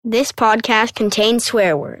This podcast contains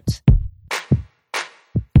swear words.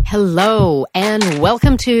 Hello, and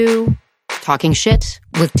welcome to Talking Shit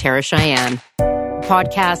with Tara Cheyenne, a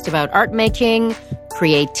podcast about art making,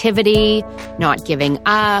 creativity, not giving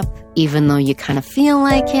up, even though you kind of feel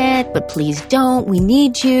like it, but please don't, we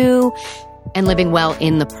need you, and living well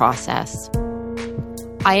in the process.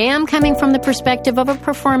 I am coming from the perspective of a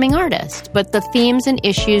performing artist, but the themes and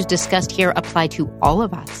issues discussed here apply to all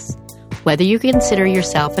of us. Whether you consider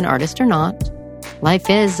yourself an artist or not, life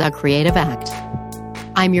is a creative act.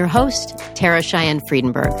 I'm your host, Tara Cheyenne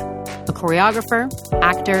Friedenberg, a choreographer,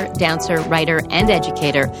 actor, dancer, writer, and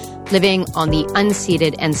educator living on the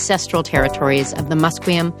unceded ancestral territories of the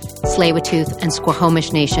Musqueam, Tsleil-Waututh, and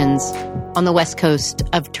Squamish nations on the west coast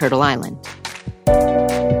of Turtle Island.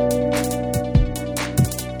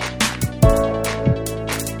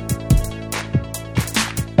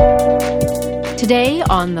 Today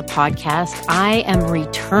on the podcast, I am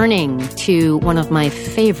returning to one of my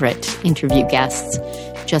favorite interview guests,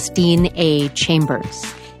 Justine A.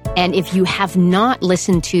 Chambers. And if you have not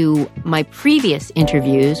listened to my previous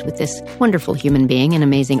interviews with this wonderful human being and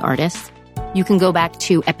amazing artist, you can go back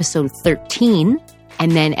to episode 13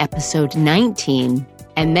 and then episode 19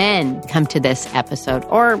 and then come to this episode,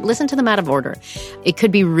 or listen to them out of order. It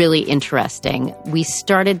could be really interesting. We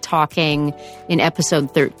started talking in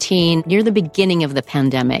episode 13 near the beginning of the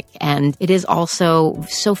pandemic, and it is also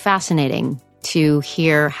so fascinating to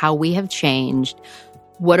hear how we have changed.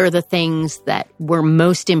 What are the things that were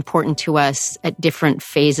most important to us at different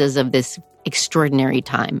phases of this extraordinary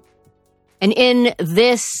time? And in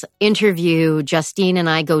this interview, Justine and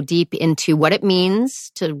I go deep into what it means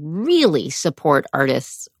to really support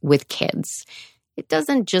artists with kids. It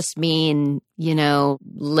doesn't just mean,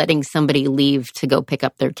 letting somebody leave to go pick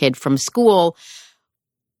up their kid from school.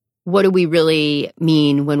 What do we really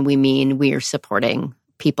mean when we are supporting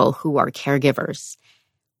people who are caregivers?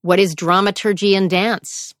 What is dramaturgy and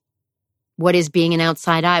dance? What is being an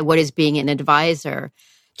outside eye? What is being an advisor?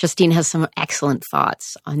 Justine has some excellent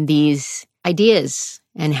thoughts on these ideas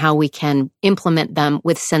and how we can implement them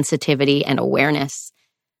with sensitivity and awareness.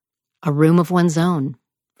 A room of one's own.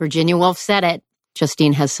 Virginia Woolf said it.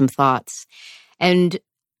 Justine has some thoughts. And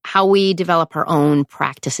how we develop our own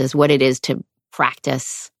practices, what it is to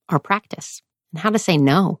practice our practice, and how to say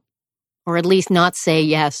no, or at least not say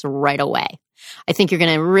yes right away. I think you're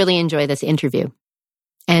going to really enjoy this interview.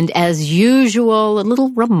 And as usual, a little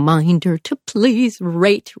reminder to please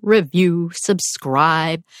rate, review,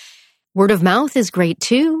 subscribe. Word of mouth is great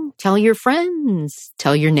too. Tell your friends,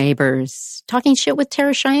 tell your neighbors. Talking Shit with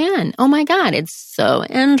Tara Cheyenne. Oh my God, it's so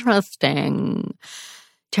interesting.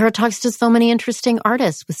 Tara talks to so many interesting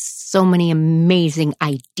artists with so many amazing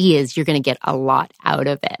ideas. You're going to get a lot out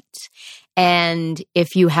of it. And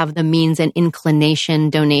if you have the means and inclination,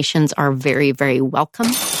 donations are very, very welcome.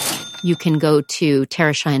 You can go to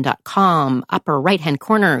taracheyenne.com, upper right-hand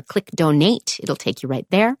corner, click donate. It'll take you right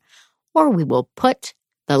there. Or we will put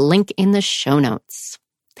the link in the show notes.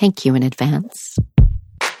 Thank you in advance.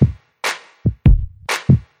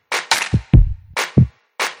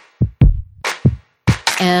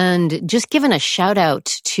 And just giving a shout out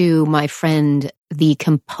to my friend, the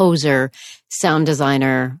composer, sound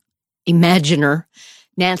designer, imaginer,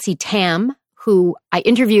 Nancy Tam, who I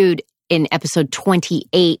interviewed in episode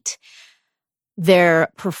 28, their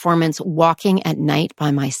performance Walking at Night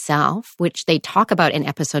by Myself, which they talk about in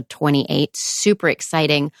episode 28, super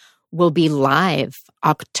exciting, will be live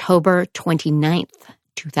October 29th,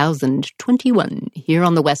 2021, here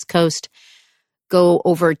on the West Coast. Go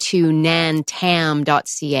over to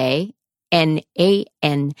nantam.ca,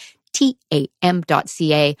 nantam.ca,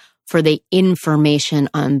 for the information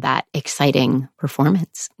on that exciting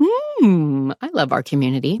performance. I love our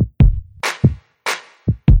community.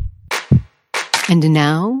 And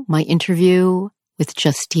now, my interview with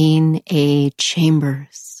Justine A.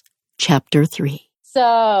 Chambers, Chapter 3.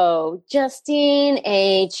 So, Justine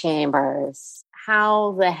A. Chambers,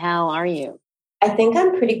 how the hell are you? I think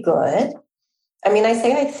I'm pretty good. I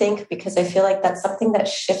say I think because I feel like that's something that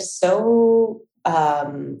shifts so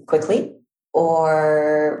quickly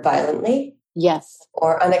or violently. Yes.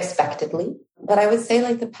 Or unexpectedly. But I would say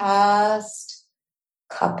like the past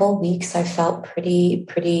couple weeks, I felt pretty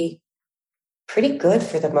good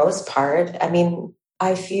for the most part.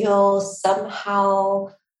 I feel somehow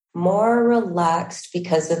more relaxed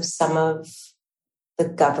because of some of the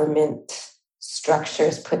government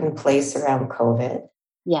structures put in place around COVID.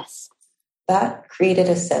 Yes. That created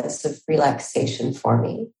a sense of relaxation for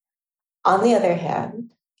me. On the other hand,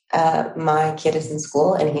 my kid is in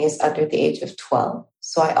school and he is under the age of 12.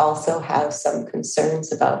 So I also have some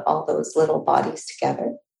concerns about all those little bodies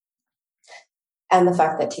together. and the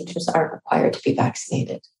fact that teachers aren't required to be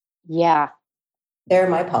vaccinated. Yeah. There are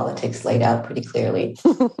my politics laid out pretty clearly.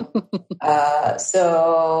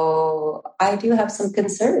 So I do have some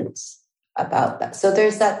concerns about that. So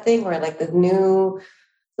there's that thing where like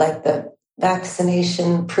the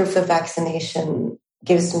vaccination, proof of vaccination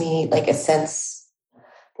gives me like a sense,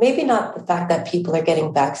 maybe not the fact that people are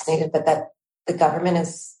getting vaccinated, but that the government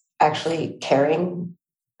is actually caring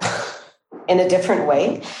in a different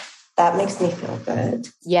way. That makes me feel good.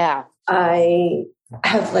 Yeah. I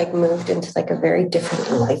have like moved into like a very different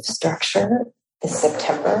life structure this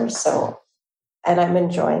September. And I'm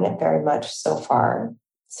enjoying it very much so far.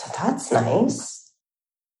 So that's nice.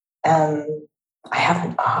 I have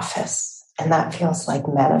an office, and that feels like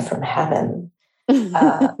manna from heaven.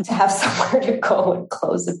 To have somewhere to go and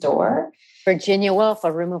close a door. Virginia Woolf,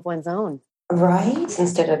 a room of one's own. Right?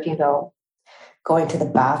 Instead of, going to the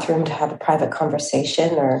bathroom to have a private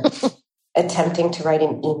conversation or attempting to write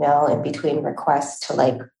an email in between requests to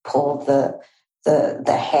like pull the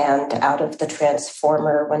hand out of the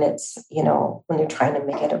transformer when it's, when you're trying to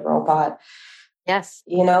make it a robot. Yes.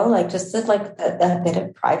 Just that bit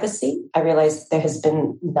of privacy. I realize there has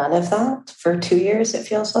been none of that for 2 years, it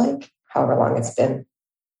feels like. However long it's been,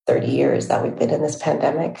 30 years that we've been in this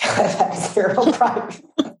pandemic. I've had zero privacy.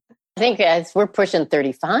 I think as we're pushing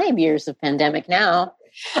 35 years of pandemic now.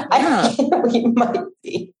 Yeah. I think we might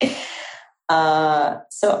be.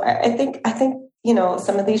 So I think,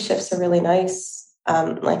 some of these shifts are really nice.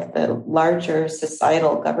 Like the larger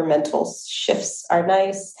societal governmental shifts are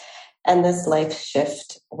nice. And this life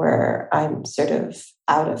shift where I'm sort of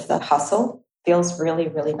out of the hustle feels really,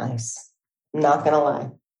 really nice. I'm not going to lie.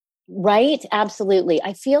 Right. Absolutely.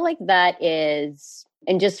 I feel like that is,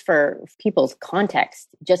 and just for people's context,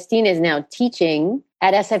 Justine is now teaching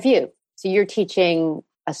at SFU. So you're teaching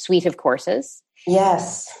a suite of courses.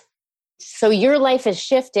 Yes. So your life has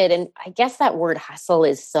shifted. And I guess that word hustle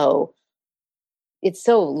is it's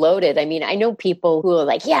so loaded. I mean, I know people who are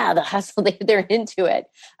like, yeah, the hustle, they're into it.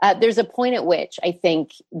 There's a point at which I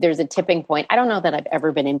think there's a tipping point. I don't know that I've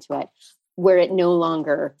ever been into it, where it no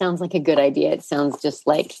longer sounds like a good idea. It sounds just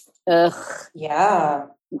like, ugh. Yeah.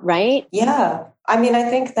 Right? Yeah. I mean,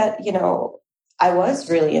 I think that, I was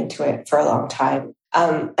really into it for a long time.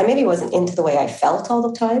 I maybe wasn't into the way I felt all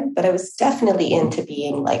the time, but I was definitely into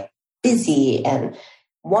being like busy and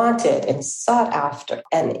wanted and sought after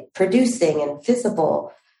and producing and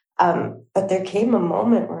visible. But there came a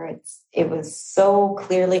moment where it was so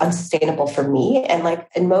clearly unsustainable for me and like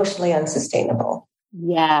emotionally unsustainable.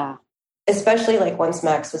 Yeah. Especially like once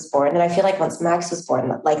Max was born. And I feel like once Max was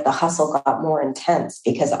born, like the hustle got more intense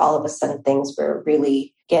because all of a sudden things were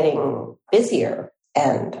really getting busier.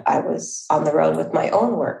 And I was on the road with my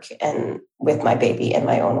own work and with my baby and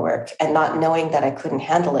my own work and not knowing that I couldn't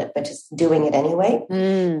handle it, but just doing it anyway,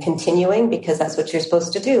 continuing because that's what you're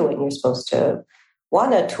supposed to do. And you're supposed to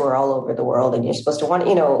want to tour all over the world and you're supposed to want,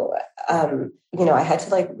 I had to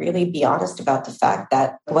like really be honest about the fact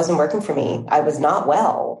that it wasn't working for me. I was not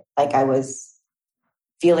well. Like I was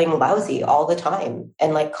feeling lousy all the time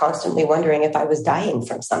and like constantly wondering if I was dying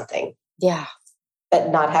from something. Yeah. But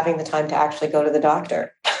not having the time to actually go to the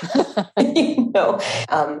doctor. I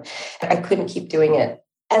couldn't keep doing it.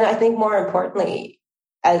 And I think more importantly,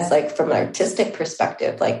 as like from an artistic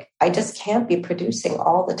perspective, like I just can't be producing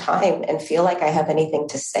all the time and feel like I have anything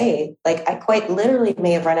to say. Like I quite literally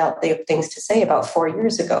may have run out of things to say about 4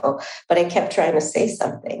 years ago, but I kept trying to say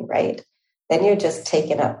something, right? Then you're just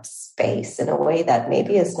taking up space in a way that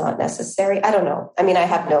maybe is not necessary. I don't know. I mean, I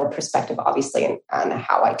have no perspective, obviously, on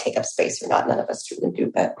how I take up space or not. None of us truly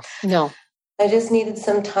do, but no. I just needed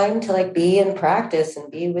some time to like be in practice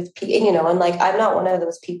and be with people, and like, I'm not one of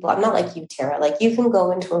those people. I'm not like you, Tara. Like you can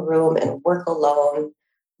go into a room and work alone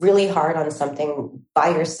really hard on something by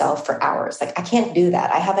yourself for hours. Like I can't do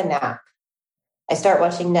that. I have a nap. I start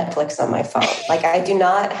watching Netflix on my phone. Like I do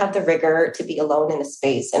not have the rigor to be alone in a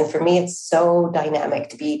space. And for me, it's so dynamic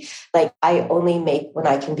to be like, I only make when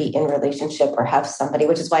I can be in relationship or have somebody,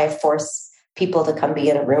 which is why I force people to come be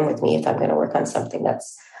in a room with me if I'm going to work on something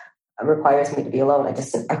that's requires me to be alone. I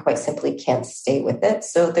quite simply can't stay with it.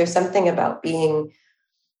 So there's something about being,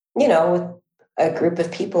 with a group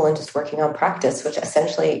of people and just working on practice, which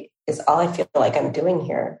essentially is all I feel like I'm doing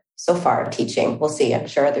here so far, teaching. We'll see. I'm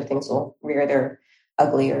sure other things will rear their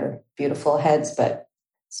ugly or beautiful heads, but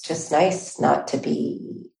it's just nice not to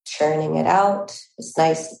be churning it out. It's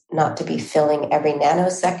nice not to be filling every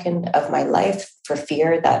nanosecond of my life for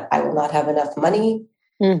fear that I will not have enough money.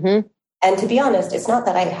 Mm-hmm. And to be honest, it's not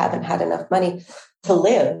that I haven't had enough money to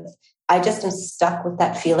live. I just am stuck with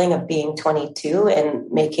that feeling of being 22 and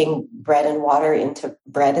making bread and water into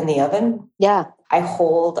bread in the oven. Yeah. I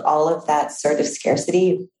hold all of that sort of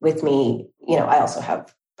scarcity with me. You know, I also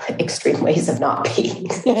have extreme ways of not being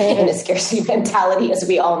in a scarcity mentality, as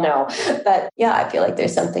we all know. But yeah, I feel like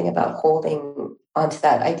there's something about holding onto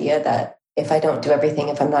that idea that if I don't do everything,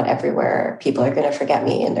 if I'm not everywhere, people are going to forget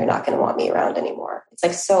me and they're not going to want me around anymore. It's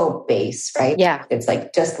like so base, right? Yeah. It's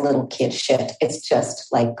like just little kid shit. It's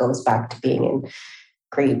just like goes back to being in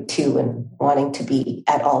grade 2 and wanting to be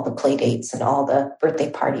at all the play dates and all the birthday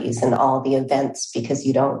parties and all the events because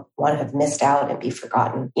you don't want to have missed out and be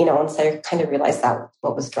forgotten. You know, and so I kind of realized that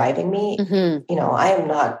what was driving me. Mm-hmm. You know, I am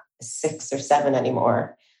not 6 or 7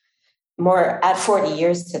 anymore. More at 40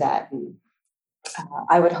 years to that. And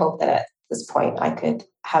I would hope that at this point I could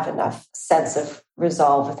have enough sense of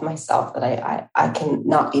resolve with myself that I can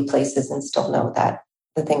not be places and still know that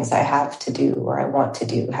the things I have to do or I want to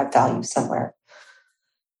do have value somewhere.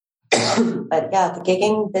 But yeah, the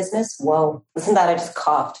gigging business, whoa, listen to that, I just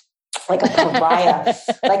coughed like a pariah,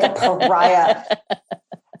 like a pariah.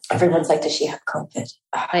 Everyone's like, does she have COVID?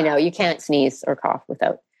 I know, you can't sneeze or cough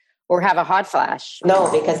without, or have a hot flash. No,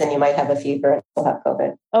 because then you might have a fever and still have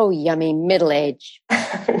COVID. Oh, yummy, middle age.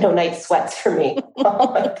 No night sweats for me.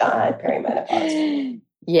 Oh my God, perimenopause.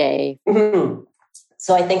 Yay. Mm-hmm.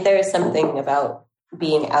 So I think there is something about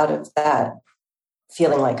being out of that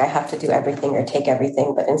feeling like I have to do everything or take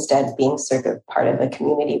everything, but instead being sort of part of a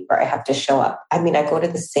community where I have to show up. I mean, I go to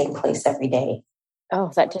the same place every day. Oh,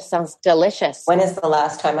 that just sounds delicious. When is the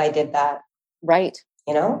last time I did that? Right.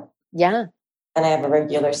 You know? Yeah. And I have a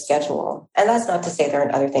regular schedule. And that's not to say there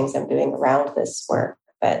aren't other things I'm doing around this work,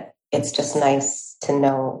 but it's just nice to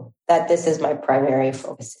know that this is my primary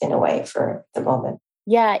focus in a way for the moment.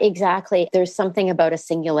 Yeah, exactly. There's something about a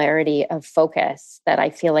singularity of focus that I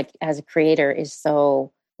feel like as a creator is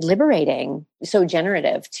so liberating, so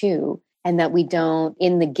generative too. And that we don't,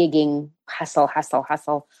 in the gigging hustle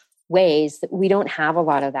ways, that we don't have a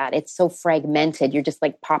lot of that. It's so fragmented. You're just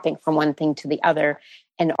like popping from one thing to the other.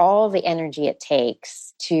 And all the energy it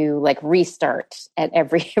takes to like restart at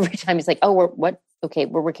every time. It's like, oh,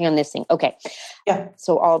 we're working on this thing. Okay. Yeah.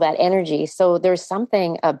 So all that energy. So there's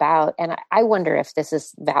something about, and I wonder if this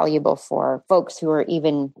is valuable for folks who are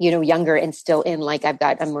even, younger and still in like,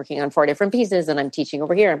 I'm working on 4 different pieces and I'm teaching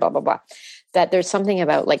over here and blah, blah, blah. That there's something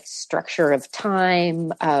about like structure of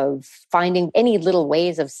time, of finding any little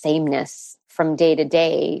ways of sameness from day to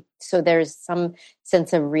day. So there's some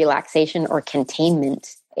sense of relaxation or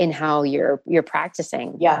containment in how you're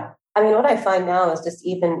practicing. Yeah. I mean, what I find now is just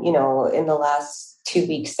even, in the last 2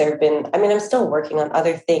 weeks, I'm still working on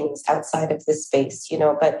other things outside of this space,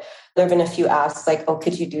 but there have been a few asks like, oh,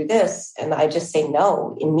 could you do this? And I just say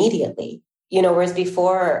no immediately, whereas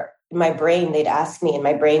before my brain, they'd ask me and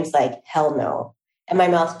my brain's like, hell no. And my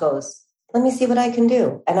mouth goes, let me see what I can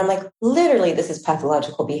do. And I'm like, literally, this is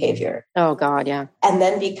pathological behavior. Oh God, yeah. And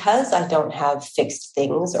then because I don't have fixed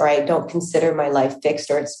things or I don't consider my life fixed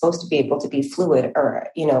or it's supposed to be able to be fluid or,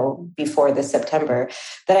 before this September,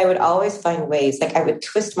 that I would always find ways, like I would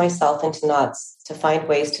twist myself into knots to find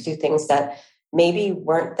ways to do things that maybe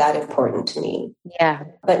weren't that important to me. Yeah.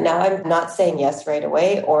 But now I'm not saying yes right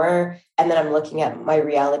away, and then I'm looking at my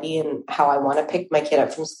reality and how I want to pick my kid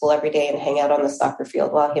up from school every day and hang out on the soccer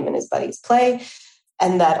field while him and his buddies play.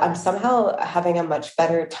 And that I'm somehow having a much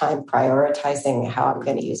better time prioritizing how I'm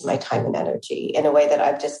going to use my time and energy in a way that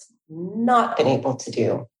I've just not been able to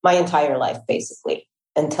do my entire life, basically,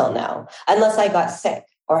 until now, unless I got sick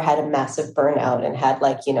or had a massive burnout and had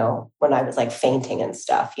when I was like fainting and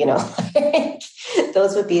stuff,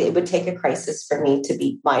 it would take a crisis for me to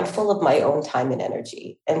be mindful of my own time and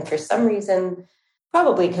energy. And for some reason,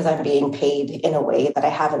 probably because I'm being paid in a way that I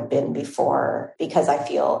haven't been before, because I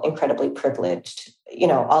feel incredibly privileged,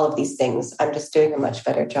 all of these things, I'm just doing a much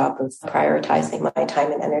better job of prioritizing my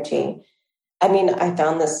time and energy. I mean, I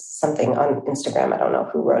found something on Instagram. I don't know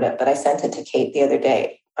who wrote it, but I sent it to Kate the other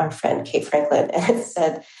day, our friend Kate Franklin, and it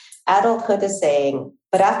said, adulthood is saying,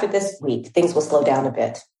 but after this week, things will slow down a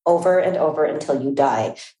bit, over and over until you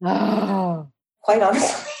die. Oh. Quite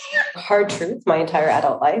honestly, hard truth my entire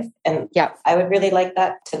adult life. And I would really like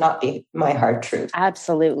that to not be my hard truth.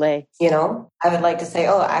 Absolutely. I would like to say,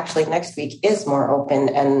 oh, actually next week is more open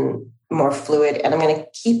and more fluid, and I'm going to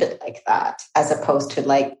keep it like that, as opposed to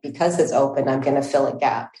like, because it's open, I'm going to fill a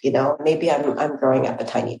gap. Maybe I'm growing up a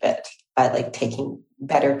tiny bit by like taking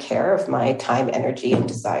better care of my time, energy, and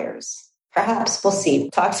desires. Perhaps we'll see.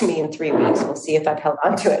 Talk to me in 3 weeks. We'll see if I've held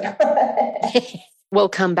on to it. We'll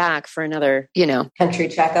come back for another, country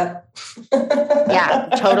checkup. Yeah,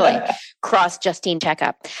 totally. Cross Justine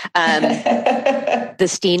checkup. The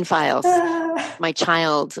Steen files. My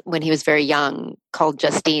child, when he was very young, called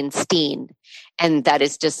Justine Steen. And that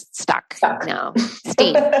is just stuck. now.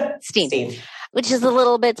 Steen. Steen. Which is a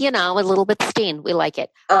little bit, a little bit Steen. We like it.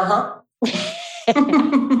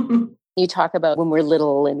 You talk about when we're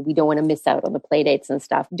little and we don't want to miss out on the play dates and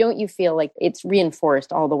stuff. Don't you feel like it's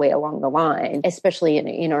reinforced all the way along the line, especially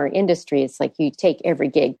in our industry? It's like you take every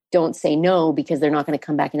gig, don't say no because they're not going to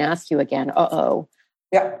come back and ask you again. Uh-oh.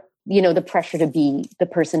 Yeah. The pressure to be the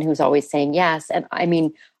person who's always saying yes. And I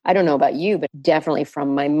mean, I don't know about you, but definitely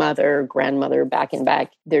from my mother, grandmother, back and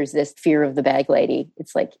back, there's this fear of the bag lady.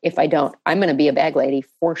 It's like, if I don't, I'm going to be a bag lady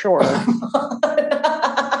for sure.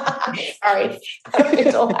 Sorry.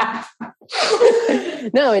 Don't laugh.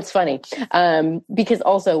 No, it's funny. Because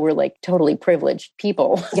also we're like totally privileged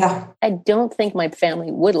people. Yeah. I don't think my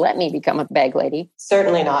family would let me become a bag lady.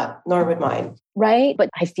 Certainly not, nor would mine. Right? But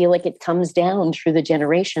I feel like it comes down through the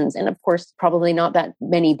generations. And of course, probably not that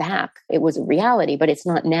many back. It was a reality, but it's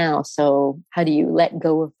not now. So how do you let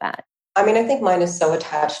go of that? I mean, I think mine is so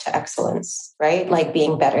attached to excellence, right? Like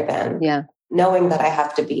being better than. Yeah. Knowing that I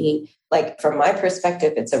have to be, like, from my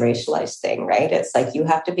perspective, it's a racialized thing, right? It's like you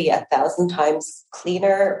have to be 1,000 times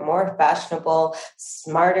cleaner, more fashionable,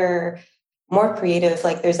 smarter, more creative.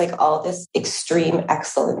 Like there's like all this extreme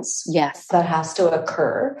excellence that has to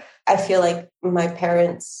occur. I feel like my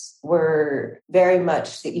parents were very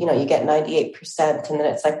much, you get 98% and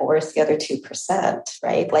then it's like, well, where's the other 2%,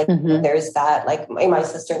 right? Like there's that, like my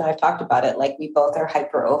sister and I have talked about it. Like we both are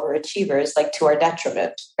hyper overachievers, like to our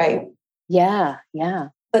detriment, right? Yeah, yeah.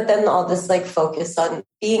 But then all this like focus on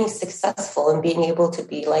being successful and being able to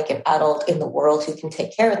be like an adult in the world who can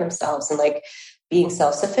take care of themselves and like being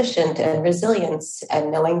self-sufficient and resilience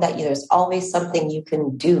and knowing that there's always something you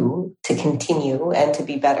can do to continue and to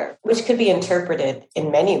be better, which could be interpreted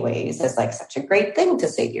in many ways as like such a great thing to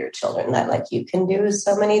say to your children that like you can do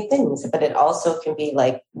so many things, but it also can be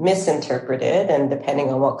like misinterpreted and depending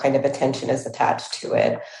on what kind of attention is attached to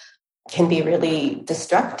it can be really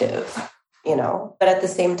destructive. But at the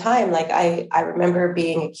same time, like I remember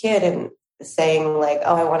being a kid and saying like,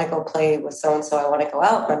 oh, I want to go play with so-and-so. I want to go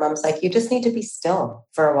out. My mom's like, you just need to be still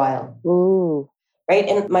for a while. Ooh. Right.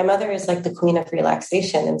 And my mother is like the queen of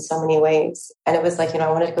relaxation in so many ways. And it was like,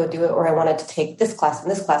 I wanted to go do it or I wanted to take this class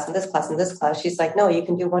and this class and this class and this class. She's like, no, you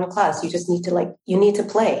can do one class. You just need to you need to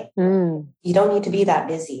play. You don't need to be that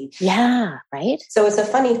busy. Yeah. Right. So it's a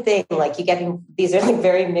funny thing. Like these are like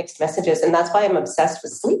very mixed messages. And that's why I'm obsessed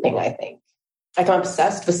with sleeping, I think. Like I'm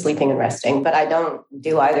obsessed with sleeping and resting, but I don't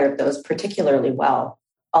do either of those particularly well.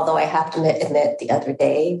 Although I have to admit the other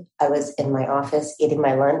day, I was in my office eating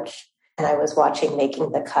my lunch and I was watching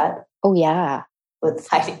Making the Cut. Oh, yeah. With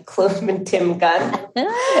Heidi Klum and Tim Gunn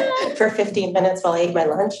for 15 minutes while I ate my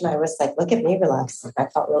lunch. And I was like, look at me relax. I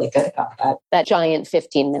felt really good about that. That giant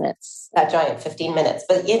 15 minutes. But,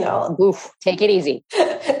 oof, take it easy.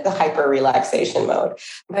 The hyper relaxation mode.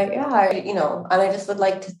 But yeah, and I just would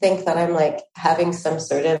like to think that I'm like having some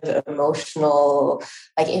sort of emotional,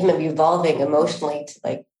 like even evolving emotionally to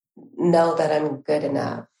like know that I'm good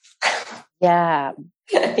enough. Yeah.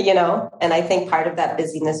 And I think part of that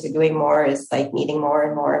busyness or doing more is like needing more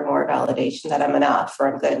and more and more validation that I'm enough or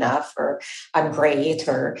I'm good enough or I'm great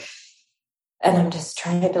and I'm just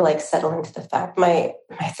trying to like settle into the fact. My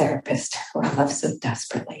therapist, who I love so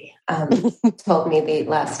desperately, told me the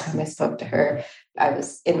last time I spoke to her, I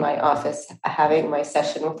was in my office having my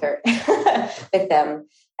session with her, with them,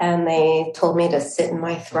 and they told me to sit in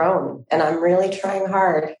my throne. And I'm really trying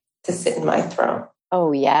hard to sit in my throne.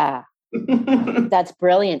 Oh, yeah. That's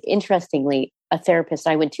brilliant. Interestingly, a therapist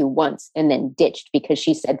I went to once and then ditched because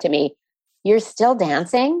she said to me, "You're still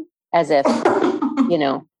dancing?" As if,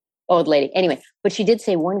 old lady. Anyway, but she did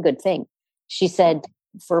say one good thing. She said,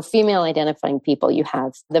 for female identifying people, you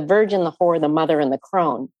have the virgin, the whore, the mother, and the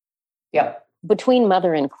crone. Yep. Between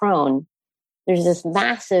mother and crone, there's this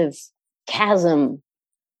massive chasm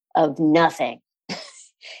of nothing.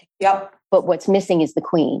 Yep. But what's missing is the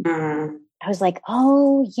queen. Mm-hmm. I was like,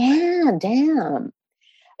 oh, yeah, damn.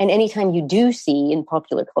 And anytime you do see in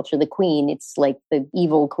popular culture the queen, it's like the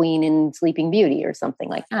evil queen in Sleeping Beauty or something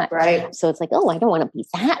like that. Right. So it's like, oh, I don't want to be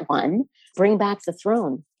that one. Bring back the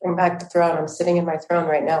throne. Bring back the throne. I'm sitting in my throne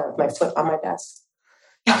right now with my foot on my desk.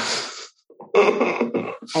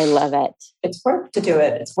 I love it. It's work to do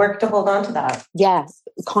it. It's work to hold on to that. Yes,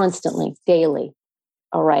 constantly, daily.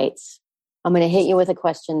 All right. I'm going to hit you with a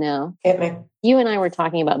question now. Hit me. You and I were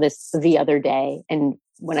talking about this the other day. And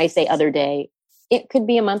when I say other day, it could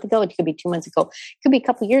be a month ago. It could be 2 months ago. It could be a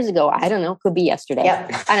couple years ago. I don't know. It could be yesterday.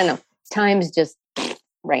 Yeah. I don't know. Time's just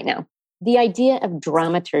right now. The idea of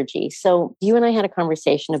dramaturgy. So you and I had a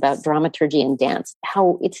conversation about dramaturgy and dance,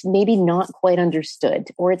 how it's maybe not quite understood,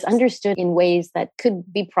 or it's understood in ways that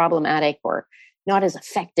could be problematic or not as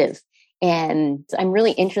effective. And I'm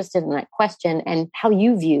really interested in that question and how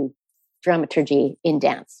you view dramaturgy in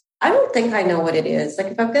dance. I don't think I know what it is.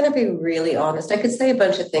 Like, if I'm going to be really honest, I could say a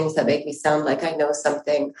bunch of things that make me sound like I know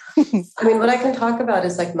something. I mean, what I can talk about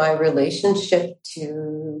is like my relationship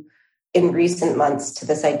to, in recent months, to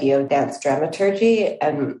this idea of dance dramaturgy,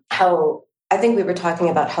 and how I think we were talking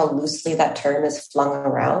about how loosely that term is flung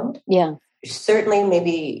around. Yeah. Certainly,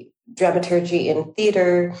 maybe dramaturgy in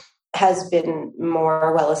theater has been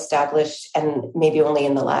more well established, and maybe only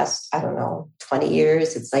in the last, 20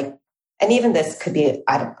 years. It's like, and even this could be,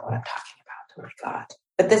 I don't know what I'm talking about. Oh my God.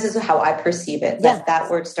 But this is how I perceive it,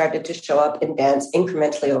 that word started to show up in dance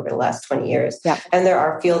incrementally over the last 20 years. Yeah. And there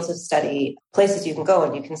are fields of study, places you can go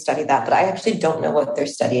and you can study that. But I actually don't know what they're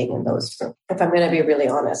studying in those rooms. If I'm going to be really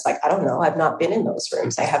honest, like, I don't know. I've not been in those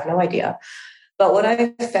rooms. I have no idea. But what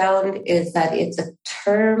I've found is that it's a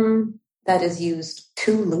term that is used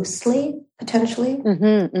too loosely, potentially.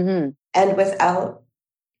 Mm-hmm, mm-hmm. And without,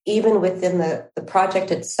 even within the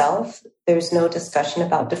project itself, there's no discussion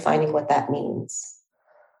about defining what that means.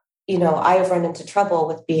 You know, I have run into trouble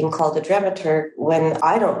with being called a dramaturg when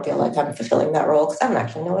I don't feel like I'm fulfilling that role, because I don't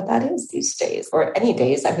actually know what that is these days, or any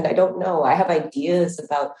days. I mean, I don't know. I have ideas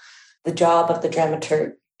about the job of the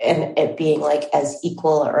dramaturg and it being like as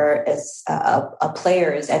equal or as a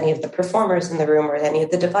player as any of the performers in the room or any of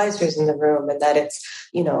the devisers in the room, and that it's,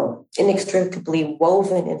 you know, inextricably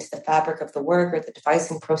woven into the fabric of the work or the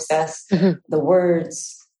devising process, the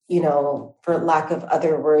words, you know, for lack of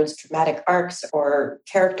other words, dramatic arcs or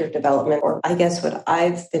character development. Or I guess what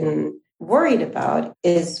I've been worried about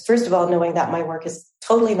is, first of all, knowing that my work is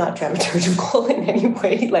totally not dramaturgical in any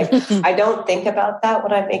way. Like, I don't think about that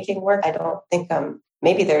when I'm making work. I don't think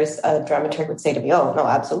maybe there's a dramaturg would say to me, oh, no,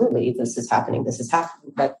 absolutely, this is happening.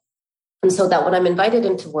 But, and so that when I'm invited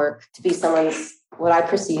into work to be someone's, what I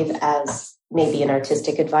perceive as maybe an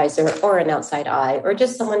artistic advisor or an outside eye, or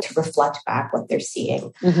just someone to reflect back what they're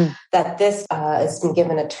seeing, that this has been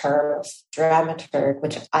given a term of dramaturg,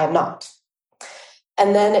 which I am not.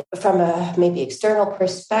 And then from a maybe external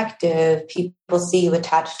perspective, people see you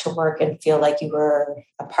attached to work and feel like you were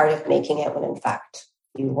a part of making it when in fact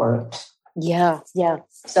you weren't. Yeah.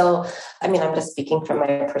 So, I mean, I'm just speaking from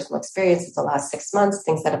my personal experience of the last 6 months,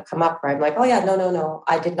 things that have come up where I'm like, oh yeah, no,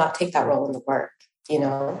 I did not take that role in the work, you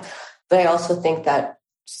know. But I also think that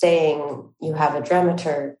saying you have a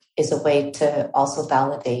dramaturg is a way to also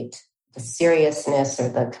validate the seriousness or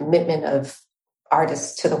the commitment of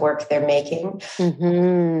artists to the work they're making,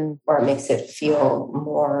 or it makes it feel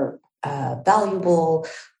more valuable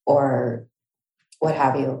or what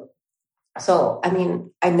have you. So, I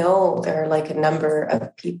mean, I know there are like a number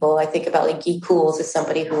of people. I think about like Guy Cools as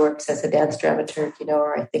somebody who works as a dance dramaturg, you know,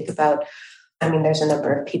 or I think about, I mean, there's a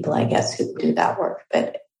number of people, I guess, who do that work,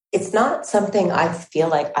 but it's not something I feel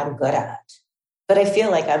like I'm good at. But I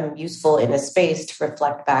feel like I'm useful in a space to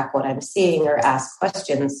reflect back what I'm seeing or ask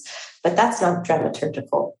questions. But that's not a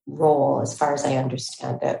dramaturgical role as far as I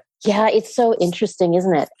understand it. Yeah, it's so interesting,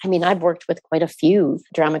 isn't it? I mean, I've worked with quite a few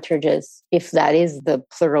dramaturges, if that is the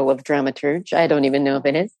plural of dramaturge. I don't even know if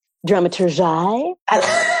it is. Dramaturgi.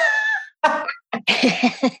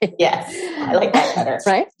 Yes, I like that better.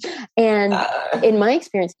 Right? And in my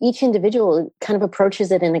experience, each individual kind of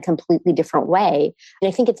approaches it in a completely different way. And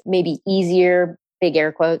I think it's maybe easier, big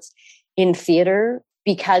air quotes, in theater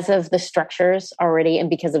because of the structures already and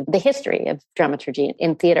because of the history of dramaturgy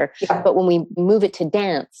in theater. Yeah. But when we move it to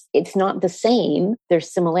dance, it's not the same.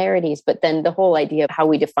 There's similarities, but then the whole idea of how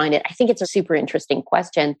we define it, I think it's a super interesting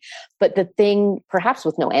question. But the thing, perhaps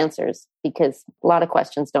with no answers, because a lot of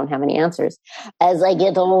questions don't have any answers. As I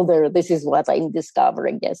get older, this is what I'm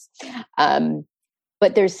discovering, yes.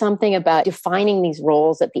 But there's something about defining these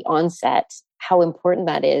roles at the onset, how important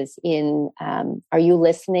that is in, are you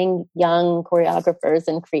listening, young choreographers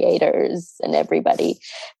and creators and everybody?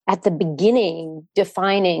 At the beginning,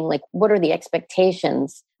 defining like, what are the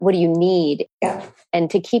expectations? What do you need? Yeah. And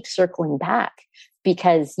to keep circling back,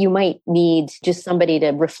 because you might need just somebody to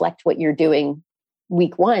reflect what you're doing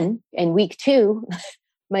week one, and week two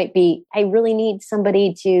might be, I really need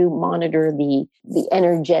somebody to monitor the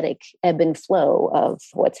energetic ebb and flow of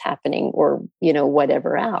what's happening, or, you know,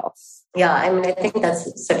 whatever else. Yeah, I mean, I think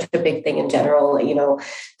that's such a big thing in general, you know,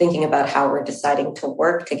 thinking about how we're deciding to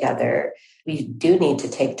work together. We do need to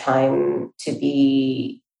take time to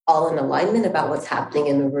be all in alignment about what's happening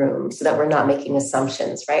in the room so that we're not making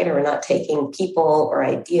assumptions, right? Or we're not taking people or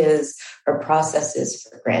ideas or processes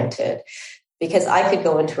for granted. Because I could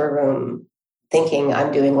go into a room thinking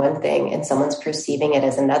I'm doing one thing and someone's perceiving it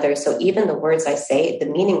as another. So even the words I say, the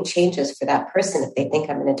meaning changes for that person if they think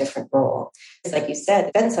I'm in a different role. It's like you said,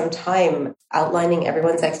 spend some time outlining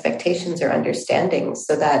everyone's expectations or understandings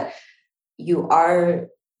so that you are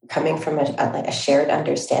coming from a shared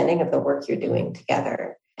understanding of the work you're doing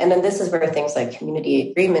together. And then this is where things like community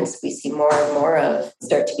agreements we see more and more of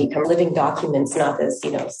start to become living documents, not as,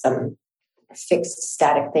 some fixed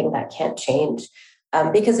static thing that can't change.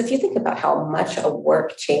 Because if you think about how much a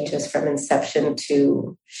work changes from inception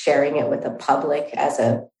to sharing it with the public as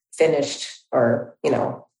a finished or,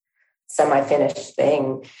 semi-finished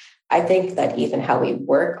thing, I think that even how we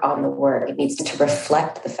work on the work, it needs to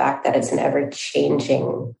reflect the fact that it's an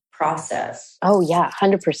ever-changing process. Oh, yeah,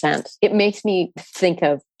 100%. It makes me think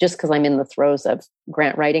of, just because I'm in the throes of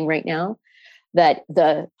grant writing right now, that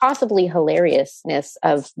the possibly hilariousness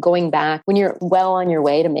of going back when you're well on your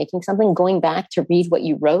way to making something, going back to read what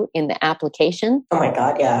you wrote in the application. Oh my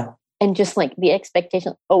God, yeah. And just like the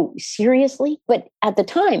expectation, oh, seriously? But at the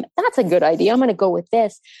time, that's a good idea. I'm going to go with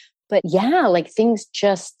this. But yeah, like things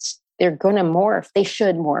just, they're going to morph. They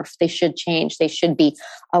should morph. They should change. They should be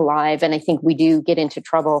alive. And I think we do get into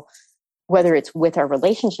trouble, whether it's with our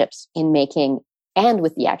relationships in making and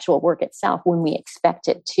with the actual work itself, when we expect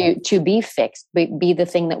it to be fixed, be the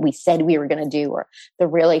thing that we said we were going to do, or the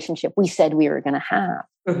relationship we said we were going to have.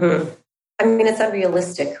 Mm-hmm. I mean, it's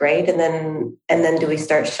unrealistic, right? And then do we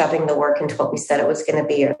start shoving the work into what we said it was going to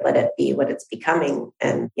be, or let it be what it's becoming?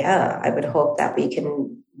 And yeah, I would hope that we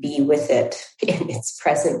can be with it in its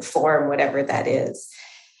present form, whatever that is.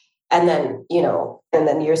 And then, and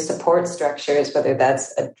then your support structures, whether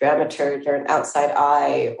that's a dramaturg or an outside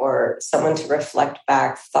eye or someone to reflect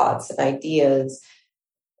back thoughts and ideas,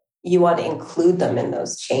 you want to include them in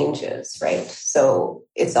those changes, right? So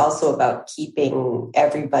it's also about keeping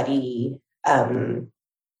everybody in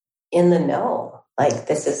the know. Like,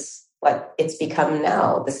 this is what it's become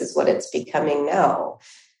now. This is what it's becoming now.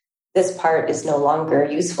 This part is no longer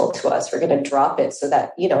useful to us. We're going to drop it so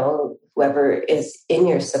that, whoever is in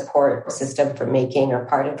your support system for making or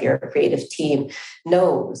part of your creative team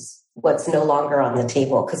knows what's no longer on the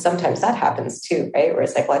table. Because sometimes that happens too, right? Where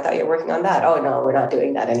it's like, well, I thought you were working on that. Oh, no, we're not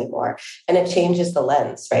doing that anymore. And it changes the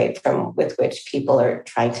lens, right, from with which people are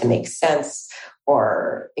trying to make sense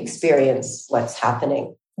or experience what's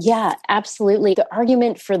happening. Yeah, absolutely. The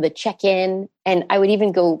argument for the check-in, and I would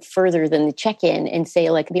even go further than the check-in and say,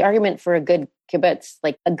 like, the argument for a good kibbutz,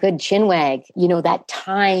 like a good chinwag, that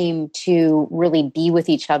time to really be with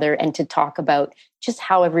each other and to talk about just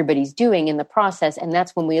how everybody's doing in the process. And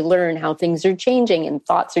that's when we learn how things are changing and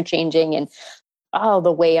thoughts are changing, and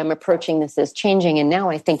the way I'm approaching this is changing. And now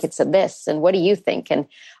I think it's a this. And what do you think? And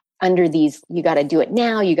under these, you got to do it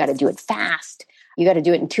now. You got to do it fast. You got to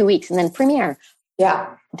do it in 2 weeks and then premiere.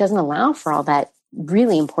 Yeah. It doesn't allow for all that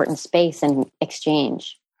really important space and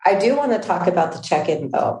exchange. I do want to talk about the check-in,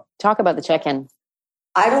 though. Talk about the check-in.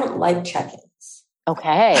 I don't like check-ins.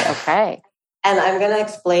 Okay. And I'm going to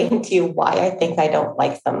explain to you why I think I don't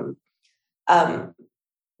like them. The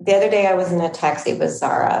other day I was in a taxi with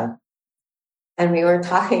Zara, and we were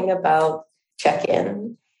talking about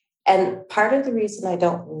check-in. And part of the reason I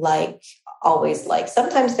don't always like,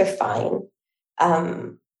 sometimes they're fine.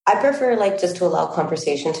 I prefer just to allow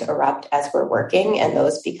conversation to erupt as we're working, and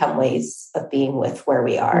those become ways of being with where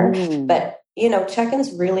we are. But,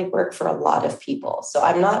 check-ins really work for a lot of people. So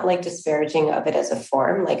I'm not disparaging of it as a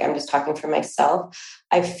form. I'm just talking for myself.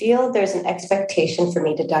 I feel there's an expectation for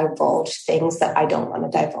me to divulge things that I don't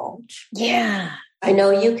want to divulge. Yeah. I know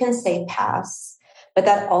you can say pass, but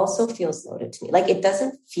that also feels loaded to me. It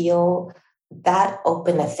doesn't feel that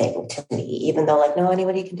open a thing to me, even though no,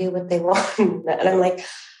 anybody can do what they want. And I'm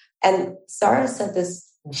and Zara said this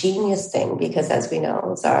genius thing, because as we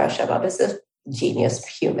know, Zara Shabab is a genius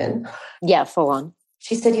human. Yeah, full on.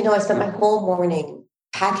 She said, I spent my whole morning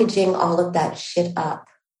packaging all of that shit up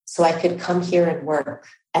so I could come here and work,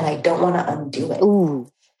 and I don't want to undo it.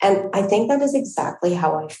 Ooh. And I think that is exactly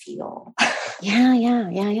how I feel.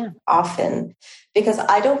 Yeah. Often, because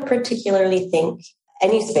I don't particularly think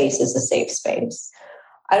any space is a safe space.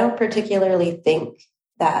 I don't particularly think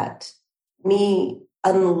that me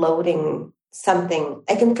unloading something,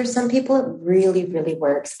 for some people it really, really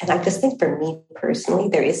works. And I just think for me personally,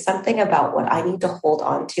 there is something about what I need to hold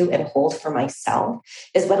on to and hold for myself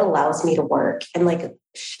is what allows me to work. And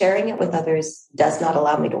sharing it with others does not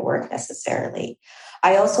allow me to work necessarily.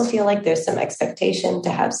 I also feel there's some expectation to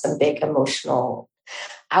have some big emotional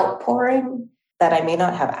outpouring that I may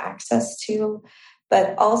not have access to.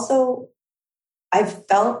 But also, I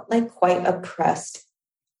felt quite oppressed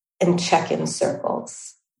in check-in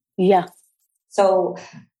circles. Yeah. So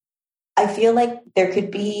I feel like there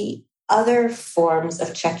could be other forms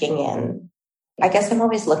of checking in. I guess I'm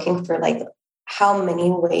always looking for like how many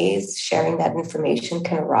ways sharing that information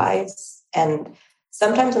can arise. And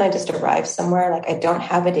sometimes when I just arrive somewhere, like I don't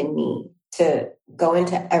have it in me to go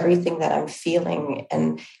into everything that I'm feeling.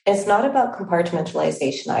 And it's not about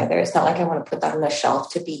compartmentalization either. It's not like I want to put that on a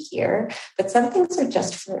shelf to be here, but some things are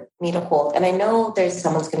just for me to hold. And I know there's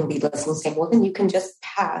someone's going to be listening saying, well, then you can just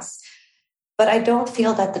pass. But I don't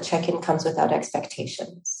feel that the check-in comes without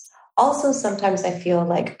expectations. Also, sometimes I feel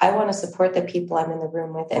like I want to support the people I'm in the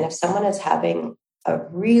room with. And if someone is having a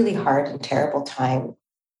really hard and terrible time,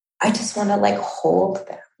 I just want to like hold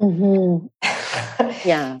them. Mm-hmm.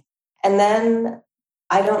 Yeah. And then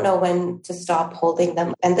I don't know when to stop holding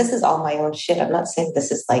them. And this is all my own shit. I'm not saying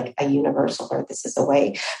this is like a universal or this is a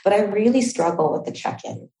way, but I really struggle with the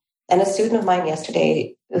check-in. And a student of mine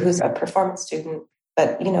yesterday, who's a performance student,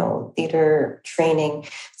 but, theater training,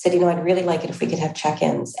 said, I'd really like it if we could have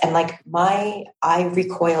check-ins. And like I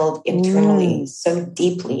recoiled internally so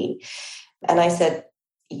deeply. And I said,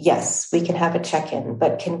 yes, we can have a check-in,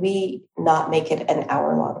 but can we not make it an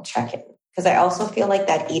hour-long check-in? Because I also feel like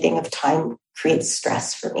that eating of time creates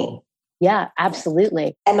stress for me. Yeah,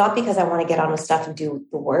 absolutely. And not because I want to get on with stuff and do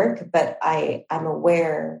the work, but I'm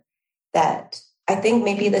aware that I think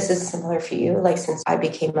maybe this is similar for you. Like since I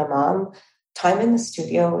became a mom, time in the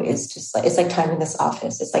studio is just like, it's like time in this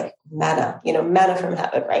office. It's like manna, manna from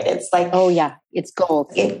heaven, right? It's like, oh yeah, it's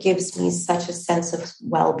gold. It gives me such a sense of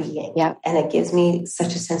well-being. Yeah. And it gives me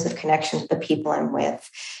such a sense of connection to the people I'm with.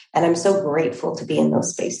 And I'm so grateful to be in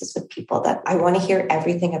those spaces with people that I want to hear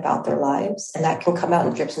everything about their lives. And that can come out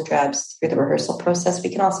in drips and drabs through the rehearsal process. We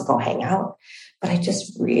can also go hang out. But I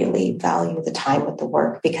just really value the time with the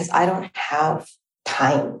work because I don't have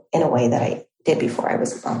time in a way that I did before I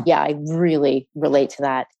was a mom. Yeah, I really relate to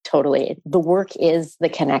that totally. The work is the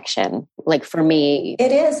connection. Like for me,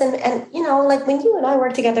 it is. And like when you and I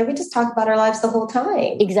work together, we just talk about our lives the whole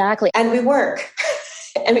time. Exactly. And we work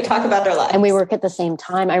and we talk about our lives. And we work at the same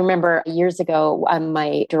time. I remember years ago,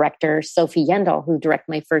 my director, Sophie Yendall, who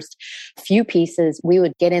directed my first few pieces, we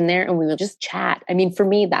would get in there and we would just chat. I mean, for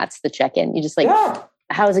me, that's the check-in. You just like,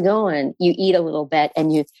 how's it going? You eat a little bit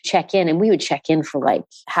and you check in, and we would check in for like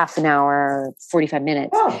half an hour, 45 minutes.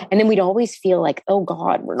 Oh. And then we'd always feel like, oh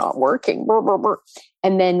God, we're not working. Brr, brr, brr.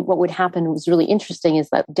 And then what would happen was really interesting is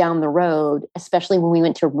that down the road, especially when we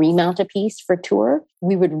went to remount a piece for tour,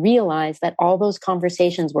 we would realize that all those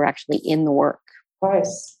conversations were actually in the work. Of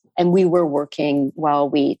course. And we were working while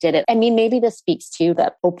we did it. I mean, maybe this speaks to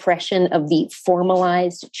the oppression of the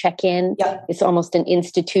formalized check-in. Yeah. It's almost an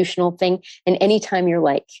institutional thing. And anytime you're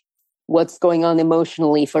like, what's going on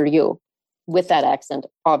emotionally for you? With that accent,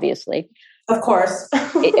 obviously. Of course.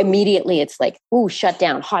 Immediately it's like, ooh, shut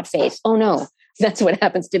down, hot face. Oh no. That's what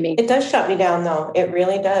happens to me. It does shut me down though. It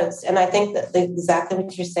really does. And I think that exactly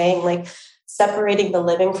what you're saying, like separating the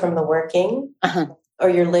living from the working. Or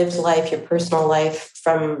your lived life, your personal life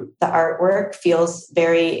from the artwork feels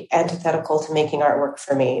very antithetical to making artwork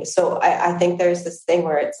for me. So I think there's this thing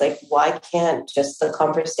where it's like, why can't just the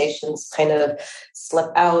conversations kind of slip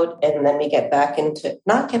out and then we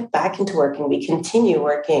not get back into working, we continue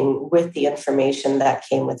working with the information that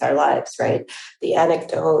came with our lives, right? The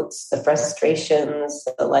anecdotes, the frustrations,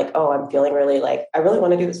 the like, oh, I'm feeling really like, I really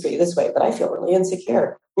want to do this for you this way, but I feel really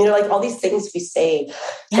insecure. Like all these things we say.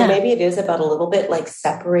 Yeah. So maybe it is about a little bit like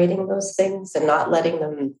separating those things and not letting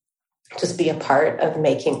them just be a part of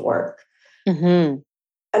making work. Mm-hmm.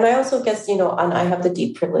 And I also guess, and I have the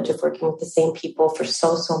deep privilege of working with the same people for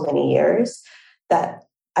so many years that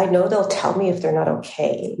I know they'll tell me if they're not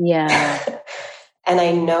okay. Yeah. And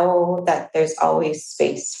I know that there's always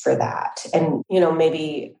space for that. And,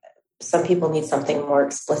 maybe some people need something more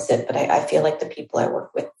explicit, but I feel like the people I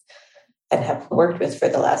work with and have worked with for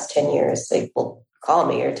the last 10 years, they will call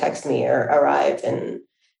me or text me or arrive. And,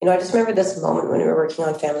 I just remember this moment when we were working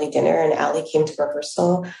on Family Dinner and Allie came to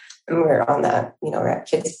rehearsal and we were on that, we're at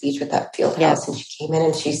Kids Beach with that field house. And she came in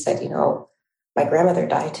and she said, my grandmother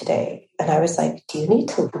died today. And I was like, do you need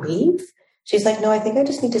to leave? She's like, no, I think I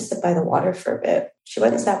just need to sit by the water for a bit. She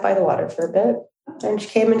went and sat by the water for a bit and she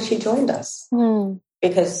came and she joined us.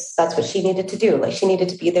 Because that's what she needed to do. Like she needed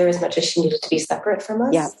to be there as much as she needed to be separate from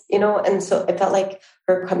us, and so it felt like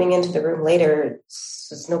her coming into the room later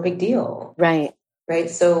was no big deal. Right.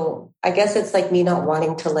 So I guess it's like me not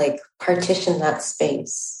wanting to like partition that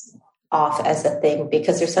space off as a thing,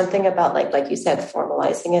 because there's something about like you said,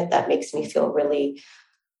 formalizing it that makes me feel really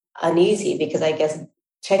uneasy, because I guess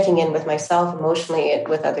checking in with myself emotionally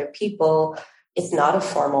with other people, it's not a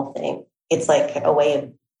formal thing. It's like a way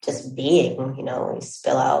of just being, we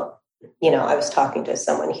spill out I was talking to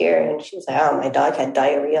someone here and she was like, oh, my dog had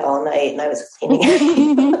diarrhea all night and I was cleaning.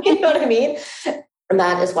 You know what I mean? And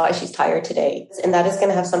that is why she's tired today. And that is going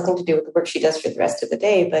to have something to do with the work she does for the rest of the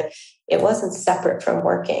day. But it wasn't separate from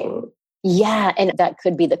working. Yeah. And that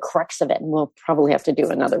could be the crux of it. And we'll probably have to do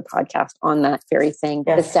another podcast on that very thing.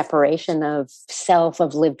 Yes. The separation of self,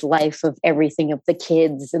 of lived life, of everything, of the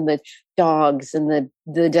kids and the dogs and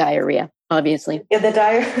the diarrhea, obviously. Yeah, the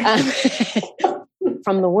diarrhea.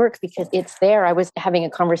 From the work, because it's there. I was having a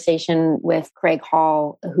conversation with Craig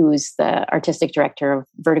Hall, who's the artistic director of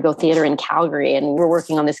Vertigo Theatre in Calgary, and we're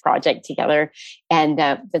working on this project together. And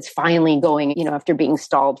that's finally going, after being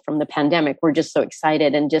stalled from the pandemic. We're just so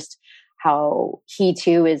excited, and just how he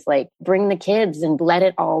too is like, bring the kids and let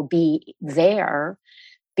it all be there,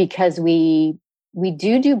 because we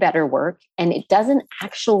do better work and it doesn't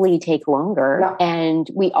actually take longer. No. And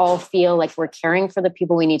we all feel like we're caring for the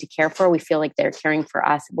people we need to care for. We feel like they're caring for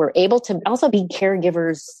us. We're able to also be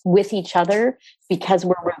caregivers with each other, because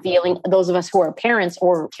we're revealing, those of us who are parents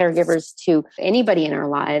or caregivers to anybody in our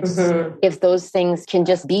lives. Mm-hmm. If those things can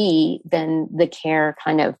just be, then the care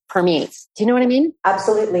kind of permeates. Do you know what I mean?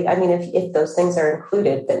 Absolutely. I mean, if those things are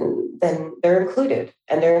included, then they're included,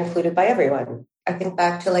 and they're included by everyone. I think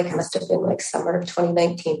back to it must have been summer of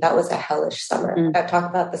 2019. That was a hellish summer. I talk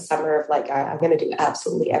about the summer of I'm going to do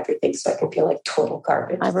absolutely everything so I can feel like total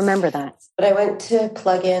garbage. I remember that. But I went to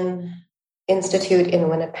Plug-in Institute in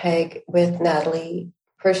Winnipeg with Natalie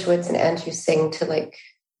Pershwitz and Andrew Singh to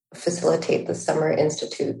facilitate the Summer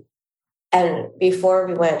Institute. And before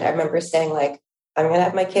we went, I remember saying I'm going to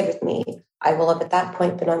have my kid with me. I will have at that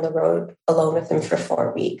point been on the road alone with him for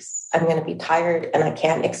 4 weeks. I'm going to be tired and I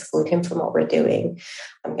can't exclude him from what we're doing.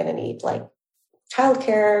 I'm going to need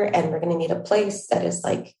childcare, and we're going to need a place that is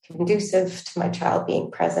conducive to my child being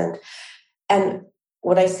present. And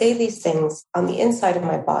when I say these things, on the inside of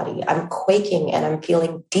my body, I'm quaking and I'm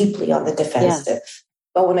feeling deeply on the defensive. Yeah.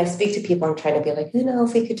 But when I speak to people, I'm trying to be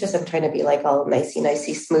if we could just, I'm trying to be all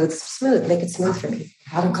nicey, smooth, make it smooth for me.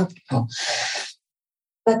 How uncomfortable.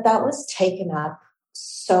 But that was taken up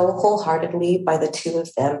so wholeheartedly by the two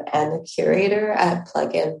of them and the curator at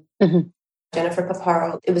Plug-in, mm-hmm. Jennifer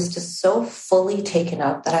Paparo. It was just so fully taken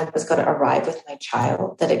up that I was going to arrive with my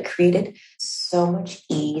child, that it created so much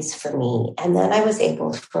ease for me. And then I was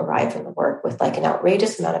able to arrive in the work with an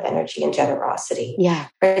outrageous amount of energy and generosity. Yeah.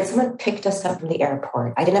 Right? Someone picked us up from the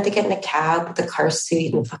airport. I didn't have to get in a cab with a car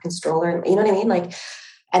seat and a fucking stroller. You know what I mean?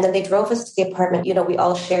 And then they drove us to the apartment. We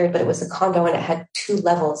all shared, but it was a condo and it had 2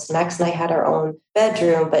 levels. Max and I had our own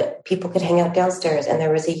bedroom, but people could hang out downstairs. And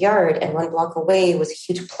there was a yard, and 1 block away was a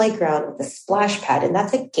huge playground with a splash pad. And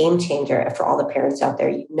that's a game changer for all the parents out there.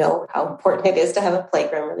 You know how important it is to have a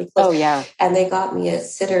playground really close. Oh, yeah. And they got me a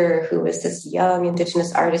sitter who was this young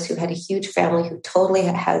Indigenous artist who had a huge family, who totally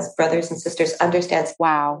has brothers and sisters, understands.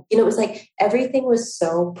 Wow. It was everything was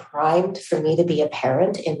so primed for me to be a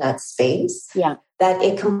parent in that space. Yeah. That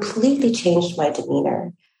it completely changed my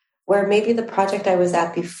demeanor. Where maybe the project I was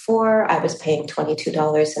at before, I was paying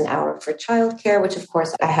 $22 an hour for childcare, which of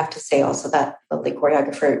course I have to say also that lovely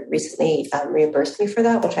choreographer recently reimbursed me for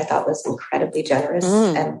that, which I thought was incredibly generous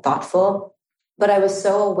and thoughtful. But I was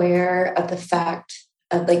so aware of the fact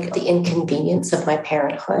of the inconvenience of my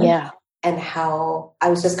parenthood. Yeah. And how I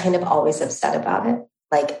was just kind of always upset about it.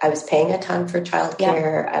 I was paying a ton for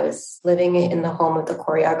childcare. Yeah. I was living in the home of the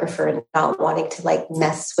choreographer and not wanting to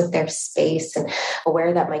mess with their space, and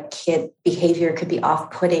aware that my kid behavior could be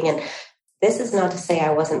off-putting. And this is not to say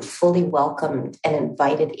I wasn't fully welcomed and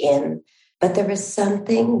invited in, but there was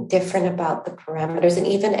something different about the parameters. And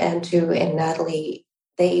even Andrew and Natalie,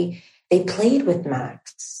 they played with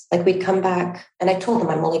Max. We'd come back and I told them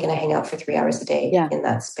I'm only going to hang out for 3 hours a day in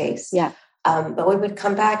that space. Yeah. But we would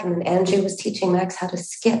come back, and then Andrew was teaching Max how to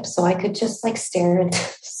skip. So I could just stare into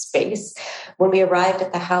space. When we arrived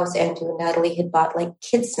at the house, Andrew and Natalie had bought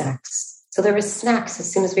kid snacks. So there was snacks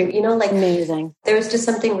as soon as we, amazing. There was just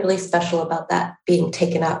something really special about that being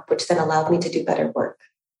taken up, which then allowed me to do better work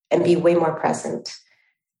and be way more present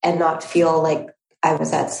and not feel like I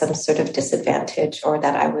was at some sort of disadvantage or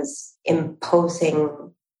that I was imposing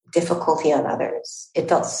difficulty on others. It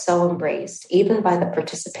felt so embraced, even by the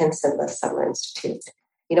participants in the Summer Institute.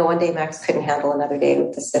 One day Max couldn't handle another day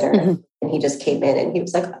with the sitter, mm-hmm. and he just came in and he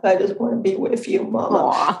was like, I just want to be with you,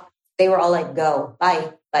 Mama. Aww. They were all go,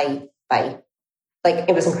 bye, bye, bye.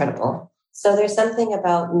 It was incredible. So there's something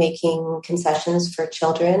about making concessions for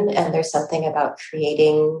children, and there's something about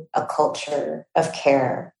creating a culture of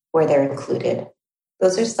care where they're included.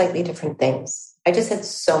 Those are slightly different things. I just had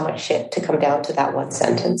so much shit to come down to that one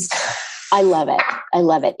sentence. I love it. I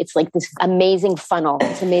love it. It's like this amazing funnel.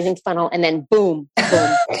 And then boom,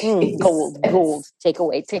 boom, gold, take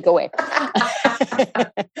away.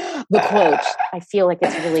 The quote, I feel like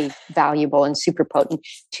it's really valuable and super potent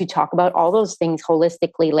to talk about all those things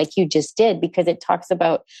holistically, like you just did, because it talks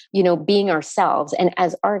about, being ourselves. And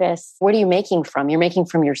as artists, what are you making from? You're making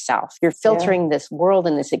from yourself. You're filtering this world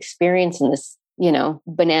and this experience and this,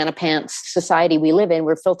 banana pants society we live in.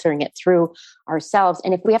 We're filtering it through ourselves.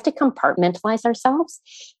 And if we have to compartmentalize ourselves,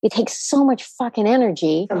 it takes so much fucking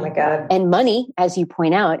energy. Oh my God. And money, as you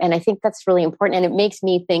point out. And I think that's really important. And it makes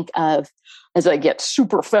me think of, as I get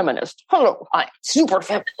super feminist. Hello, I'm super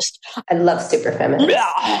feminist. I love super feminist.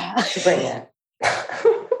 Yeah. Bring it.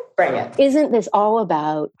 Bring it. Isn't this all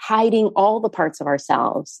about hiding all the parts of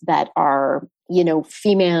ourselves that are,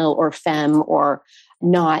 female or femme or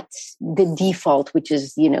not the default, which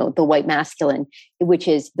is, the white masculine, which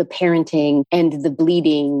is the parenting and the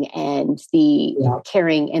bleeding and the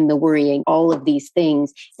caring and the worrying, all of these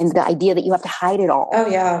things. And the idea that you have to hide it all. Oh,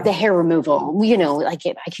 yeah. The hair removal, I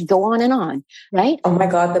could go on, right? Oh my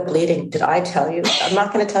God, the bleeding. Did I tell you? I'm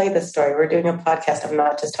not going to tell you this story. We're doing a podcast. I'm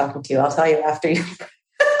not just talking to you. I'll tell you after you.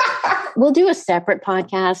 We'll do a separate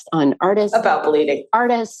podcast on artists about bleeding,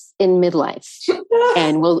 artists in midlife,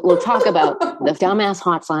 and we'll talk about the dumbass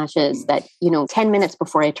hot flashes that 10 minutes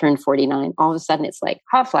before I turned 49, all of a sudden it's like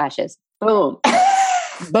hot flashes, boom,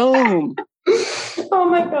 boom. Oh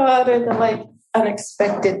my God, or the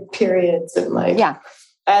unexpected periods in life. Yeah,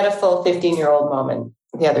 I had a full 15-year-old moment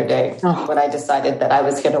the other day when I decided that I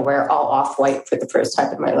was going to wear all off-white for the first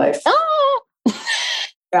time in my life. Oh,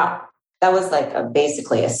 yeah. That was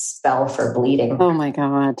basically a spell for bleeding. Oh my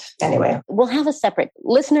God. Anyway. We'll have a separate,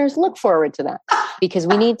 listeners, look forward to that because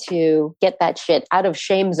we need to get that shit out of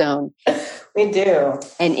shame zone. We do.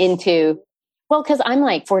 And into, because I'm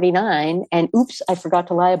 49 and oops, I forgot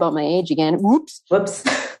to lie about my age again. Whoops.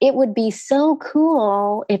 It would be so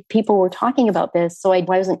cool if people were talking about this. So I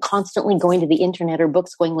wasn't constantly going to the internet or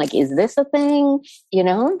books going is this a thing?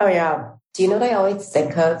 Oh yeah. Do you know what I always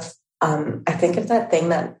think of? I think of that thing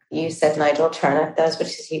that you said Nigel Charnock does, which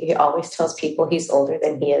is he always tells people he's older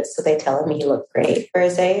than he is. So they tell him he looked great for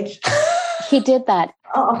his age. He did that.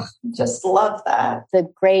 Oh, just love that.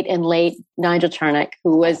 The great and late Nigel Charnock,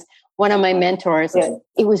 who was one of my mentors. Yeah.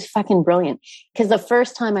 It was fucking brilliant. Because the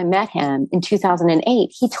first time I met him in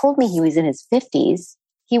 2008, he told me he was in his 50s.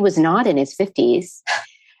 He was not in his 50s.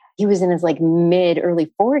 He was in his mid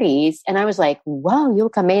early 40s. And I was like, wow, you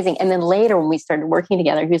look amazing. And then later when we started working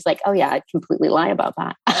together, he was like, oh yeah, I completely lie about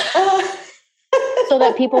that. So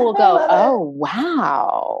that people will go, oh,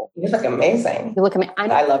 wow. You look amazing. You look amazing.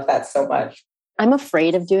 I love that so much. I'm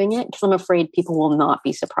afraid of doing it because I'm afraid people will not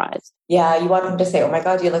be surprised. Yeah. You want them to say, oh my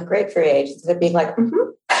God, you look great for your age. Instead of being like,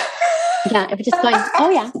 Yeah. If it's just going,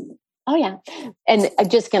 oh yeah. Oh yeah. And I'm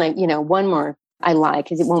just going to, one more. I lie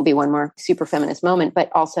because it won't be one more super feminist moment,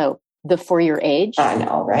 but also the for your age. I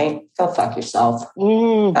know, right? Go fuck yourself.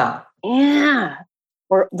 Yeah.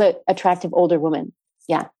 Or the attractive older woman.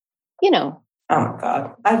 Yeah. Oh my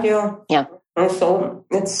God. I do. Yeah. It's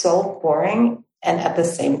so boring. And at the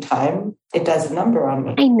same time, it does a number on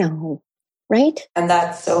me. I know. Right? And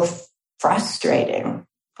that's so frustrating,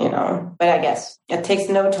 But I guess it takes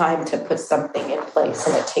no time to put something in place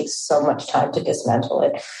and it takes so much time to dismantle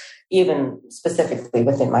it. Even specifically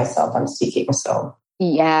within myself, I'm speaking. So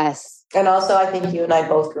yes. And also, I think you and I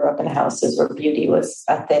both grew up in houses where beauty was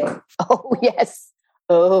a thing. Oh, yes.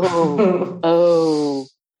 Oh.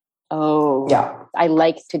 Yeah. I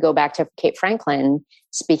like to go back to Kate Franklin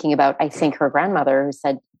speaking about, I think her grandmother who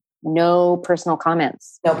said, no personal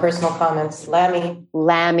comments. No personal comments.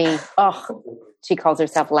 Lammy. Oh, she calls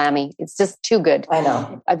herself Lammy. It's just too good. I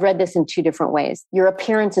know. I've read this in two different ways. Your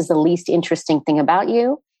appearance is the least interesting thing about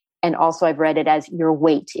you. And also I've read it as your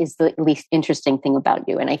weight is the least interesting thing about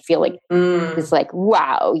you. And I feel like it's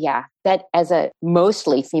wow. Yeah. That as a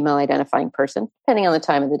mostly female identifying person, depending on the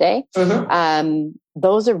time of the day,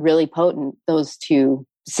 those are really potent. Those two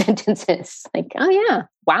sentences oh yeah,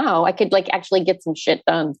 wow. I could actually get some shit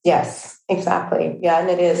done. Yes, exactly. Yeah.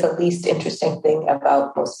 And it is the least interesting thing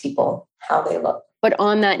about most people, how they look. But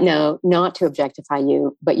on that note, not to objectify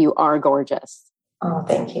you, but you are gorgeous. Oh,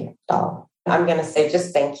 thank you, doll. I'm going to say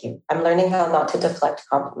just thank you. I'm learning how not to deflect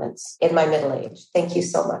compliments in my middle age. Thank you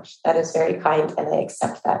so much. That is very kind, and I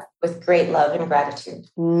accept that with great love and gratitude.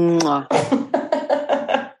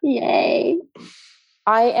 Yay.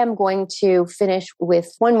 I am going to finish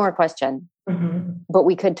with one more question, but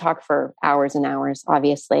we could talk for hours and hours,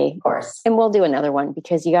 obviously. Of course. And we'll do another one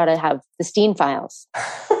because you got to have the Steen files.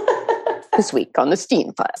 The this week on the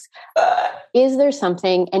Steen Files. Is there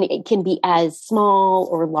something, and it can be as small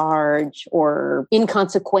or large or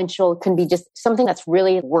inconsequential, it can be just something that's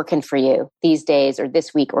really working for you these days or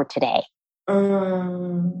this week or today?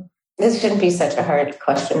 This shouldn't be such a hard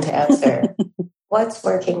question to answer. What's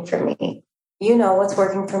working for me? You know what's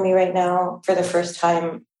working for me right now? For the first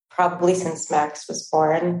time, probably since Max was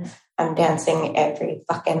born, I'm dancing every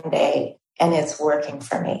fucking day, and it's working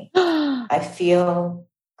for me. I feel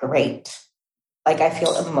great. Like, I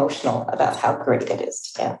feel emotional about how great it is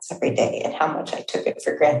to dance every day and how much I took it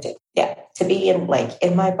for granted. Yeah, to be in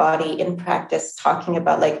my body, in practice, talking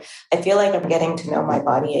about, I feel like I'm getting to know my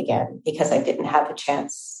body again, because I didn't have a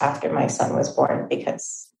chance after my son was born,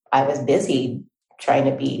 because I was busy trying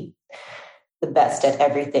to be the best at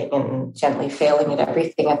everything and gently failing at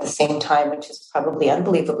everything at the same time, which is probably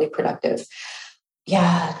unbelievably productive.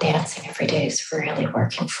 Yeah, dancing every day is really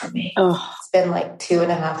working for me. Oh. It's been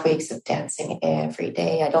 2.5 weeks of dancing every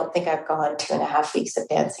day. I don't think I've gone 2.5 weeks of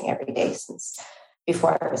dancing every day since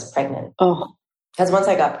before I was pregnant. Oh, because once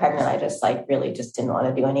I got pregnant, I just really just didn't want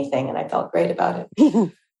to do anything, and I felt great about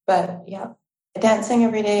it. But yeah, dancing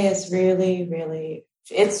every day is really, really,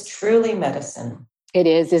 it's truly medicine. It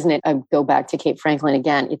is, isn't it? I go back to Kate Franklin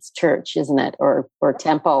again. It's church, isn't it? Or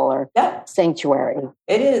temple or sanctuary.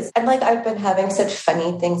 It is. And I've been having such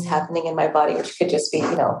funny things happening in my body, which could just be,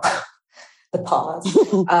 the pause.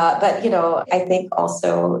 But, I think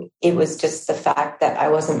also it was just the fact that I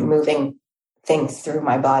wasn't moving things through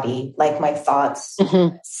my body, like my thoughts,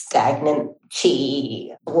 stagnant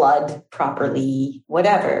chi, blood properly,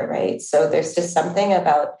 whatever, right? So there's just something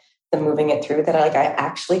about the moving it through that I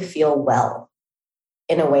actually feel well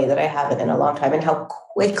in a way that I haven't in a long time, and how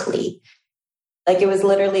quickly, it was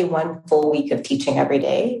literally 1 full week of teaching every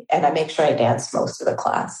day, and I make sure I dance most of the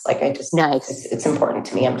class. Nice. It's important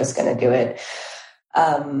to me. I'm just going to do it.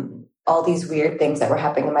 All these weird things that were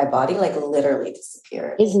happening in my body, literally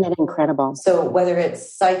disappeared. Isn't it incredible? So whether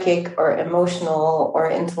it's psychic or emotional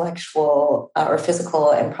or intellectual or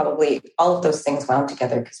physical, and probably all of those things wound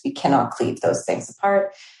together, because we cannot cleave those things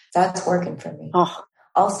apart, that's working for me. Oh.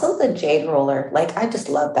 Also, the jade roller. I just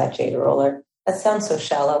love that jade roller. That sounds so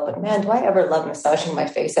shallow, but man, do I ever love massaging my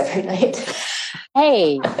face every night.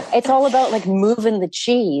 Hey, it's all about moving the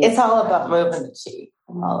chi. It's all about moving the chi.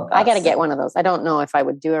 I got to get one of those. I don't know if I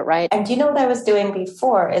would do it right. And do you know what I was doing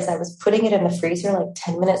before? Is I was putting it in the freezer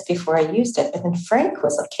 10 minutes before I used it. And then Frank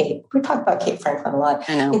was Kate, we talk about Kate Franklin a lot.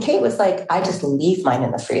 I know. And Kate was I just leave mine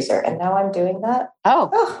in the freezer. And now I'm doing that.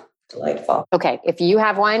 Oh, delightful. Okay. If you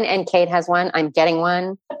have one and Kate has one, I'm getting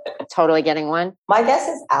one. Totally getting one. My guess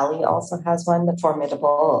is Allie also has one, the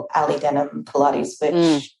formidable Allie Denham Pilates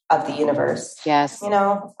witch of the universe. Yes.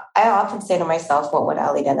 I often say to myself, what would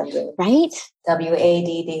Allie Denham do? Right?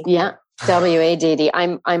 WADD. Yeah. WADD.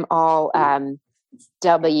 I'm all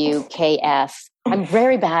WKF. I'm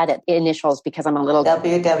very bad at initials because I'm a little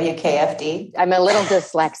WWKFD. I'm a little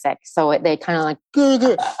dyslexic, so they kind of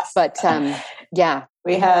but yeah.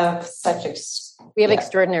 We have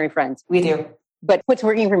extraordinary friends. We do. But what's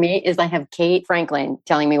working for me is I have Kate Franklin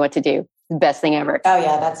telling me what to do. The best thing ever. Oh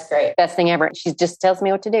yeah, that's great. Best thing ever. She just tells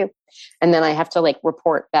me what to do. And then I have to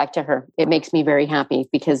report back to her. It makes me very happy,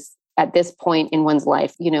 because at this point in one's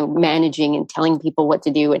life, managing and telling people what to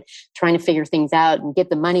do and trying to figure things out and get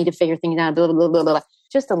the money to figure things out, blah, blah, blah, blah, blah.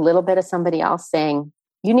 Just a little bit of somebody else saying,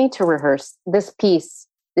 you need to rehearse this piece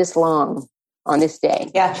this long on this day.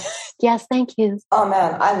 Yeah. Yes, thank you. Oh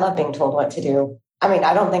man, I love being told what to do. I mean,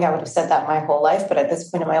 I don't think I would have said that my whole life, but at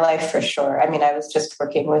this point in my life, for sure. I mean, I was just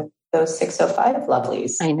working with those 605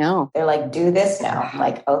 lovelies. I know. They're do this now.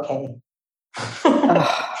 I'm okay.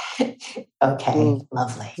 Okay,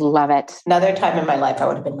 lovely. Love it. Another time in my life, I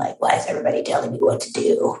would have been why is everybody telling me what to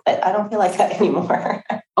do? But I don't feel like that anymore.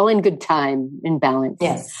 All in good time and balance.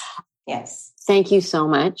 Yes. Thank you so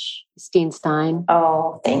much, Steen Stein.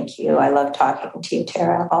 Oh, thank you. I love talking to you,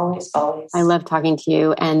 Tara. Always, always. I love talking to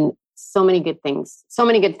you, and so many good things. So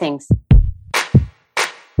many good things.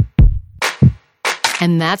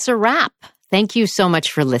 And that's a wrap. Thank you so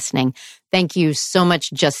much for listening. Thank you so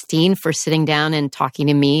much, Justine, for sitting down and talking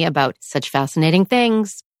to me about such fascinating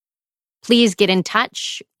things. Please get in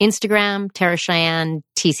touch. Instagram, Tara Cheyenne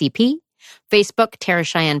TCP. Facebook, Tara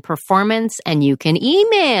Cheyenne Performance. And you can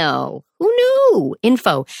email, who knew,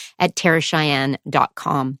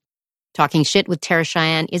 info@taracheyenne.com. Talking Shit with Tara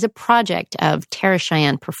Cheyenne is a project of Tara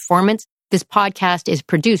Cheyenne Performance. This podcast is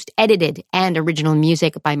produced, edited, and original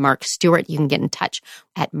music by Mark Stewart. You can get in touch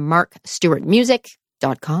at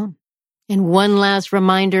markstewartmusic.com. And one last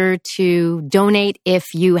reminder to donate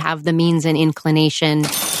if you have the means and inclination.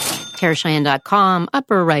 TaraCheyenne.com,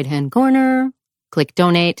 upper right-hand corner, click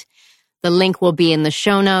donate. The link will be in the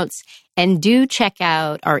show notes. And do check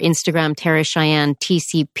out our Instagram, Tara Cheyenne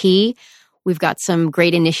TCP. We've got some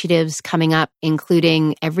great initiatives coming up,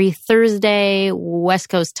 including every Thursday, West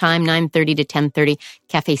Coast time, 9:30 to 10:30,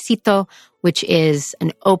 Cafecito, which is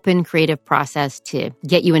an open creative process to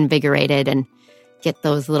get you invigorated and get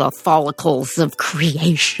those little follicles of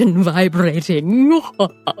creation vibrating.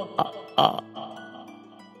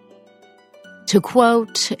 To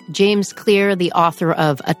quote James Clear, the author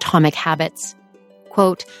of Atomic Habits,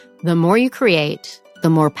 quote, "The more you create, the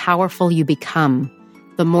more powerful you become.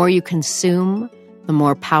 The more you consume, the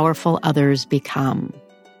more powerful others become."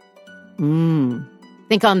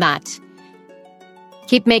 Think on that.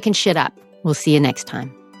 Keep making shit up. We'll see you next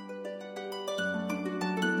time.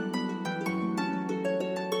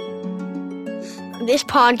 This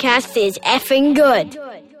podcast is effing good.